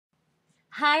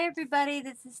Hi, everybody.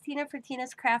 This is Tina for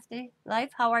Tina's Crafty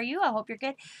Life. How are you? I hope you're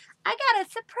good. I got a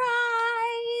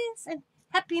surprise and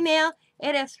happy mail.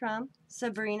 It is from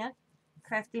Sabrina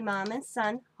Crafty Mom and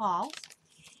Son Halls.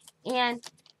 And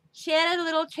she had a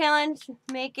little challenge,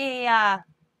 make a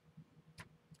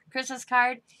Christmas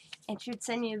card, and she would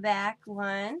send you back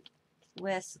one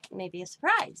with maybe a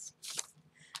surprise.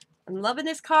 I'm loving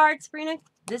this card, Sabrina.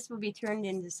 This will be turned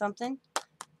into something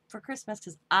for Christmas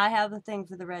because I have a thing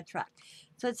for the red truck.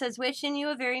 So it says, wishing you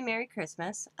a very Merry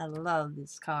Christmas. I love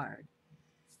this card.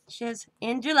 It says,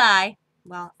 in July.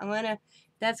 Well,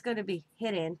 that's going to be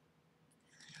hidden.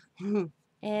 And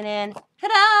then,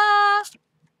 ta-da!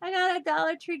 I got a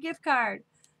Dollar Tree gift card.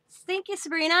 Thank you,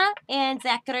 Sabrina and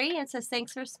Zachary. It says,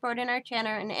 thanks for supporting our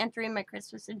channel and entering my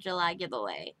Christmas in July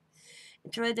giveaway.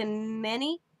 Enjoy the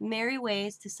many merry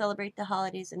ways to celebrate the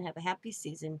holidays and have a happy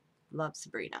season. Love,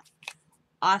 Sabrina.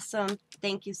 Awesome.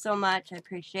 Thank you so much. I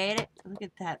appreciate it. Look at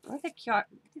that. Look at the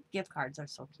gift cards are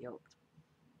so cute.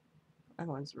 That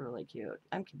one's really cute.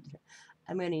 I'm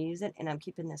going to use it, and I'm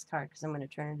keeping this card because I'm going to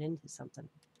turn it into something.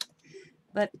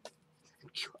 But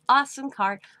awesome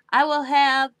card. I will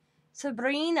have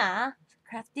Sabrina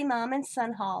Crafty Mom and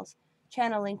Son Hall's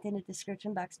channel linked in the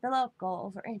description box below. Go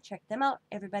over and check them out,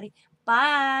 everybody.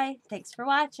 Bye. Thanks for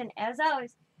watching. As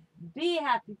always, be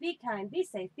happy, be kind, be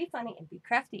safe, be funny, and be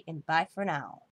crafty. And bye for now.